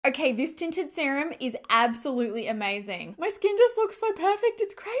Okay, this tinted serum is absolutely amazing. My skin just looks so perfect,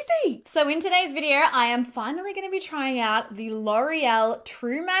 it's crazy. So in today's video, I am finally gonna be trying out the L'Oreal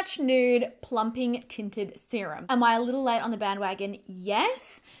True Match Nude Plumping Tinted Serum. Am I a little late on the bandwagon?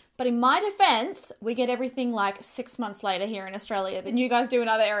 Yes. But in my defense, we get everything like 6 months later here in Australia than you guys do in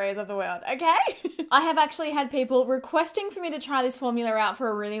other areas of the world, okay? I have actually had people requesting for me to try this formula out for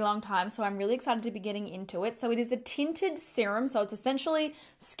a really long time, so I'm really excited to be getting into it. So it is a tinted serum, so it's essentially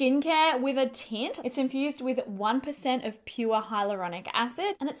skincare with a tint. It's infused with 1% of pure hyaluronic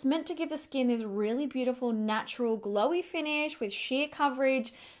acid, and it's meant to give the skin this really beautiful, natural, glowy finish with sheer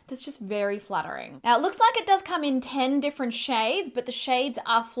coverage that's just very flattering. Now it looks like it does come in 10 different shades, but the shades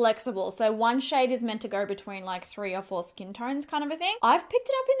are flexible. So one shade is meant to go between like 3 or 4 skin tones kind of a thing. I've picked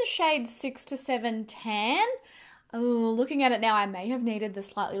it up in the shade 6 to 7 tan. Oh, looking at it now, I may have needed the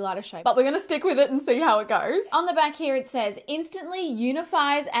slightly lighter shade, but we're gonna stick with it and see how it goes. On the back here, it says, instantly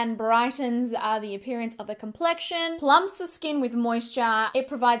unifies and brightens the appearance of the complexion, plumps the skin with moisture, it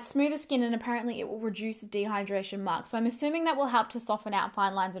provides smoother skin, and apparently it will reduce dehydration marks. So I'm assuming that will help to soften out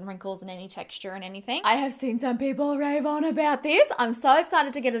fine lines and wrinkles and any texture and anything. I have seen some people rave on about this. I'm so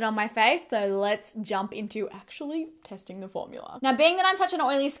excited to get it on my face, so let's jump into actually testing the formula. Now, being that I'm such an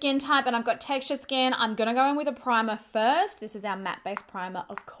oily skin type and I've got textured skin, I'm gonna go in with a primer first. This is our matte base primer,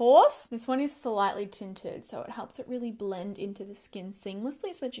 of course. This one is slightly tinted, so it helps it really blend into the skin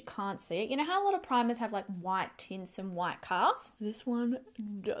seamlessly so that you can't see it. You know how a lot of primers have like white tints and white casts? This one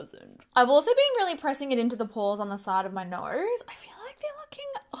doesn't. I've also been really pressing it into the pores on the side of my nose. I feel like they're looking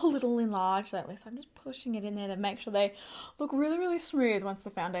a little enlarged lately, so I'm just pushing it in there to make sure they look really, really smooth once the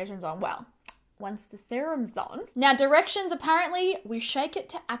foundation's on. Well, once the serum's on. Now, directions, apparently we shake it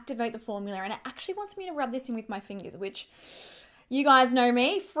to activate the formula, and it actually wants me to rub this in with my fingers, which you guys know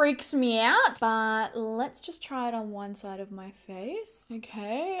me, freaks me out. But let's just try it on one side of my face.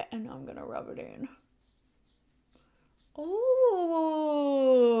 Okay, and I'm gonna rub it in. Oh,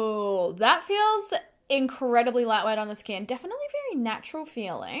 that feels incredibly lightweight on the skin. Definitely very natural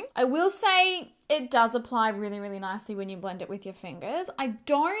feeling. I will say it does apply really, really nicely when you blend it with your fingers.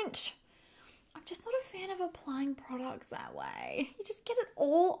 I'm just not a fan of applying products that way. You just get it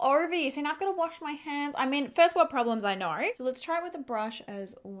all over you. So now I've got to wash my hands. I mean, first world problems, I know. So let's try it with a brush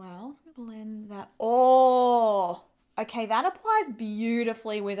as well. Blend that. Oh, okay, that applies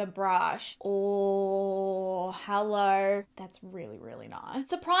beautifully with a brush. Oh, hello. That's really, really nice.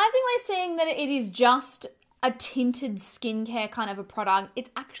 Surprisingly, seeing that it is just a tinted skincare kind of a product, it's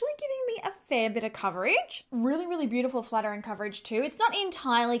actually giving me a fair bit of coverage. Really, really beautiful flattering coverage too. It's not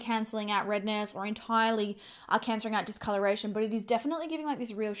entirely cancelling out redness or entirely cancelling out discoloration, but it is definitely giving like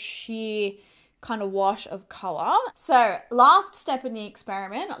this real sheer kind of wash of color. So last step in the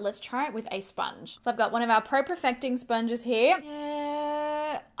experiment, let's try it with a sponge. So I've got one of our Pro Perfecting sponges here.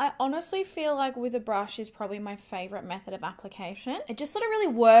 Yeah, I honestly feel like with a brush is probably my favorite method of application. It just sort of really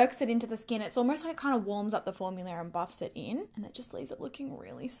works it into the skin. It's almost like it kind of warms up the formula and buffs it in, and it just leaves it looking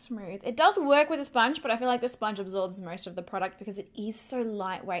really smooth. It does work with a sponge, but I feel like the sponge absorbs most of the product because it is so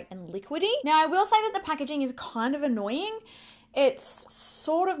lightweight and liquidy. Now, I will say that the packaging is kind of annoying. It's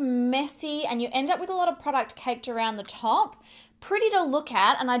sort of messy and you end up with a lot of product caked around the top. Pretty to look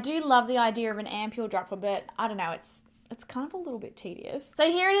at, and I do love the idea of an ampule dropper, but I don't know, it's kind of a little bit tedious. So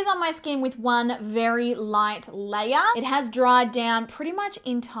here it is on my skin with one very light layer. It has dried down pretty much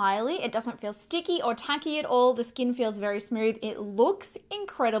entirely. It doesn't feel sticky or tacky at all. The skin feels very smooth. It looks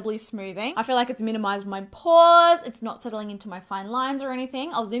incredibly smoothing. I feel like it's minimized my pores. It's not settling into my fine lines or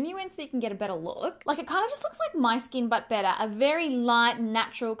anything. I'll zoom you in so you can get a better look. Like, it kind of just looks like my skin, but better. A very light,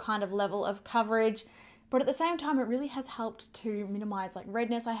 natural kind of level of coverage. But at the same time, it really has helped to minimize like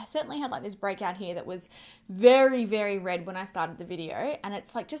redness. I certainly had like this breakout here that was very, very red when I started the video, and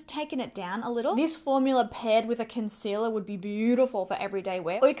it's like just taken it down a little. This formula paired with a concealer would be beautiful for everyday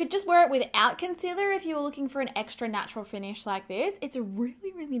wear. Or you could just wear it without concealer if you were looking for an extra natural finish like this. It's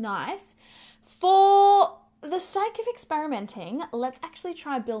really, really nice. For the sake of experimenting, let's actually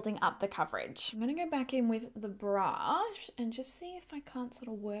try building up the coverage. I'm gonna go back in with the brush and just see if I can't sort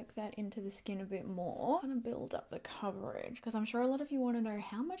of work that into the skin a bit more. I'm gonna build up the coverage because I'm sure a lot of you want to know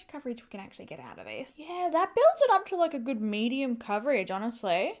how much coverage we can actually get out of this. Yeah, that builds it up to like a good medium coverage,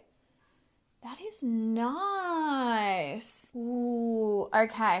 honestly. That is nice. Ooh,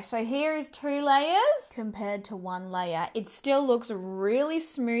 okay, so here is 2 layers compared to 1 layer. It still looks really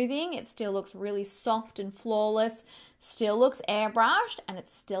smoothing. It still looks really soft and flawless. Still looks airbrushed, and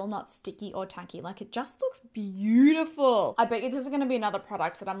it's still not sticky or tacky. Like, it just looks beautiful. I bet you this is gonna be another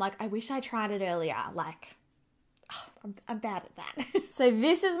product that I'm like, I wish I tried it earlier. Like, I'm bad at that. So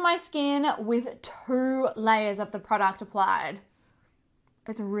this is my skin with 2 layers of the product applied.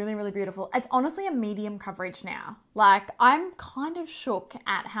 It's really, really beautiful. It's honestly a medium coverage now. Like, I'm kind of shook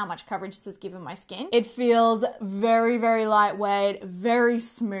at how much coverage this has given my skin. It feels very, very lightweight, very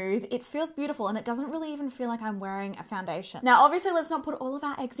smooth. It feels beautiful, and it doesn't really even feel like I'm wearing a foundation. Now, obviously, let's not put all of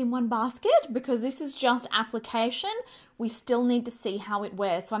our eggs in one basket because this is just application. We still need to see how it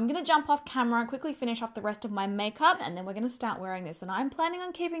wears. So I'm going to jump off camera, quickly finish off the rest of my makeup, and then we're going to start wearing this. And I'm planning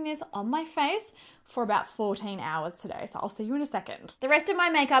on keeping this on my face for about 14 hours today. So I'll see you in a second. The rest of my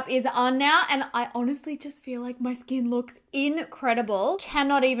makeup is on now, and I honestly just feel like my skin looks incredible.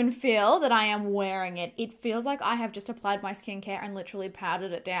 Cannot even feel that I am wearing it. It feels like I have just applied my skincare and literally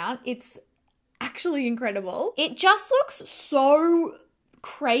powdered it down. It's actually incredible. It just looks so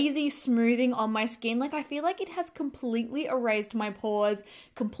crazy smoothing on my skin. Like, I feel like it has completely erased my pores,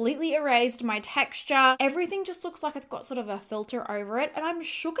 completely erased my texture. Everything just looks like it's got sort of a filter over it, and I'm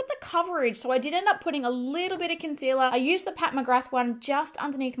shook at the coverage. So I did end up putting a little bit of concealer. I used the Pat McGrath one just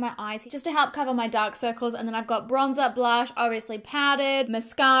underneath my eyes just to help cover my dark circles, and then I've got bronzer, blush, obviously powdered,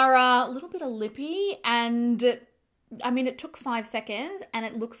 mascara, a little bit of lippy, and I mean, it took 5 seconds and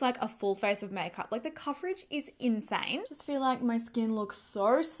it looks like a full face of makeup. Like, the coverage is insane. Just feel like my skin looks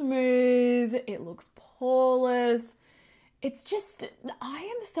so smooth. It looks poreless. It's just, I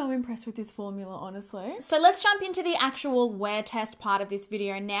am so impressed with this formula, honestly. So let's jump into the actual wear test part of this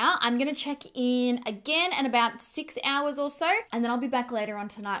video now. I'm going to check in again in about 6 hours or so, and then I'll be back later on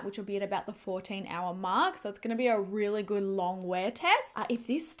tonight, which will be at about the 14-hour mark. So it's going to be a really good long wear test. If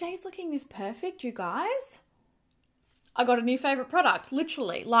this stays looking this perfect, you guys, I got a new favorite product,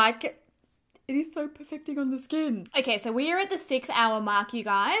 literally. Like, it is so perfecting on the skin. Okay, so we are at the 6-hour mark, you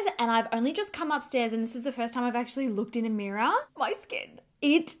guys, and I've only just come upstairs, and this is the first time I've actually looked in a mirror. My skin.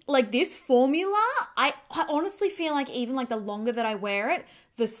 Like, this formula, I honestly feel like even like the longer that I wear it,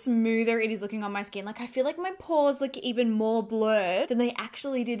 the smoother it is looking on my skin. Like, I feel like my pores look even more blurred than they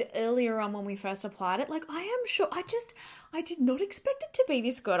actually did earlier on when we first applied it. Like, I am sure, I did not expect it to be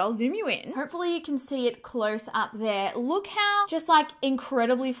this good. I'll zoom you in. Hopefully you can see it close up there. Look how just like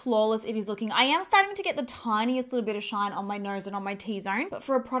incredibly flawless it is looking. I am starting to get the tiniest little bit of shine on my nose and on my T-zone, but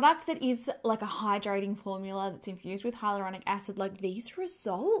for a product that is like a hydrating formula that's infused with hyaluronic acid, like these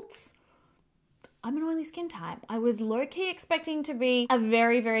results, I'm an oily skin type. I was low-key expecting to be a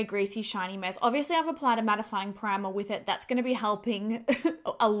very, very greasy, shiny mess. Obviously, I've applied a mattifying primer with it. That's going to be helping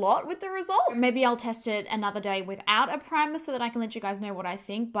a lot with the result. Maybe I'll test it another day without a primer so that I can let you guys know what I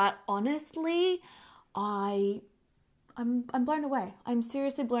think. But honestly, I'm blown away. I'm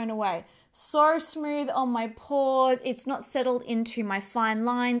seriously blown away. So smooth on my pores. It's not settled into my fine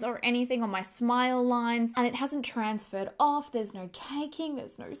lines or anything on my smile lines, and it hasn't transferred off. There's no caking,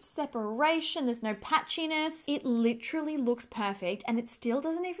 there's no separation, there's no patchiness. It literally looks perfect, and it still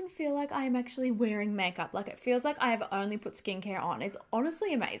doesn't even feel like I am actually wearing makeup. Like, it feels like I have only put skincare on. It's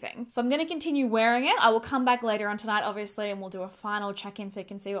honestly amazing. So I'm going to continue wearing it. I will come back later on tonight, obviously, and we'll do a final check-in so you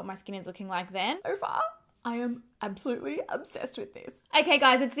can see what my skin is looking like then. So far, I am absolutely obsessed with this. Okay,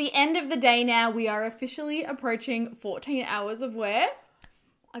 guys, it's the end of the day now. We are officially approaching 14 hours of wear.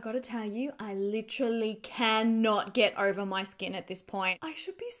 I gotta tell you, I literally cannot get over my skin at this point. I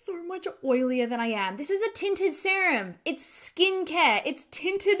should be so much oilier than I am. This is a tinted serum. It's skincare. It's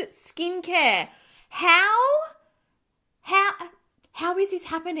tinted skincare. How is this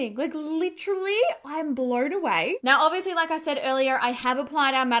happening? Like, literally, I'm blown away. Now, obviously, like I said earlier, I have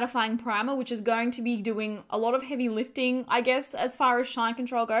applied our mattifying primer, which is going to be doing a lot of heavy lifting, I guess, as far as shine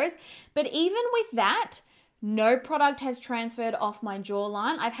control goes. But even with that, no product has transferred off my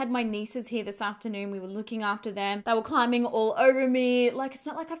jawline. I've had my nieces here this afternoon. We were looking after them. They were climbing all over me. Like, it's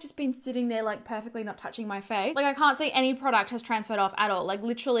not like I've just been sitting there, like, perfectly not touching my face. Like, I can't see any product has transferred off at all. Like,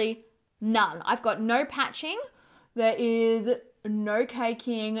 literally none. I've got no patching. There is no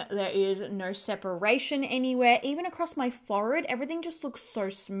caking, there is no separation anywhere. Even across my forehead, everything just looks so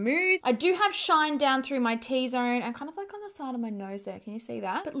smooth. I do have shine down through my T-zone and kind of like on the side of my nose there. Can you see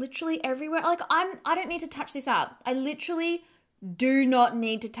that? But literally everywhere, like I don't need to touch this up. I literally do not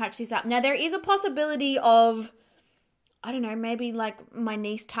need to touch this up. Now, there is a possibility of, I don't know, maybe like my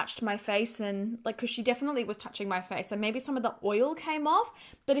niece touched my face and like, because she definitely was touching my face. So maybe some of the oil came off.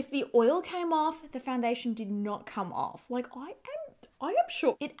 But if the oil came off, the foundation did not come off. Like, I am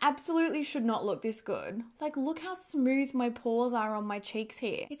shook. It absolutely should not look this good. Like, look how smooth my pores are on my cheeks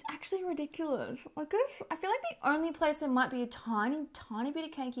here. It's actually ridiculous. I feel like the only place there might be a tiny, tiny bit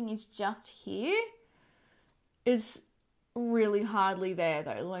of caking is just here. It's really hardly there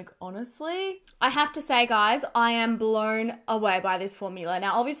though. Like, honestly, I have to say, guys, I am blown away by this formula.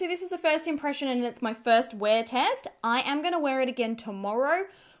 Now, obviously this is a first impression and it's my first wear test. I am going to wear it again tomorrow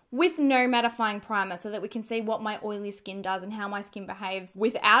with no mattifying primer so that we can see what my oily skin does and how my skin behaves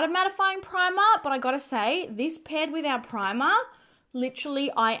without a mattifying primer. But I gotta say, this paired with our primer,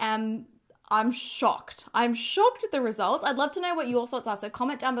 literally I'm shocked. I'm shocked at the results. I'd love to know what your thoughts are. So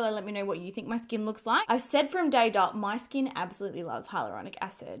comment down below, let me know what you think my skin looks like. I've said from day dot, my skin absolutely loves hyaluronic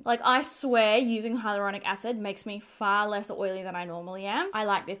acid. Like, I swear using hyaluronic acid makes me far less oily than I normally am. I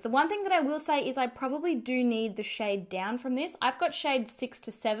like this. The one thing that I will say is I probably do need the shade down from this. I've got shade 6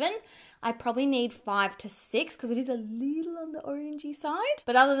 to 7. I probably need 5 to 6 because it is a little on the orangey side.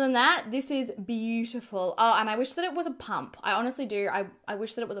 But other than that, this is beautiful. Oh, and I wish that it was a pump. I honestly do. I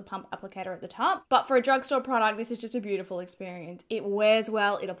wish that it was a pump applicator at the top. But for a drugstore product, this is just a beautiful experience. It wears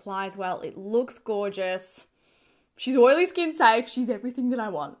well, it applies well, it looks gorgeous. She's oily skin safe. She's everything that I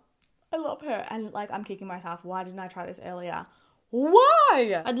want. I love her. And like, I'm kicking myself. Why didn't I try this earlier?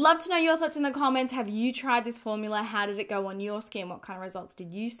 Why? I'd love to know your thoughts in the comments. Have you tried this formula? How did it go on your skin? What kind of results did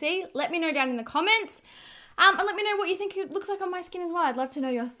you see? Let me know down in the comments. And let me know what you think it looks like on my skin as well. I'd love to know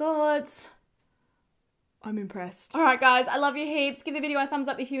your thoughts. I'm impressed. All right, guys, I love you heaps. Give the video a thumbs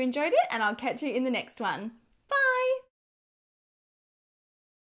up if you enjoyed it, and I'll catch you in the next one.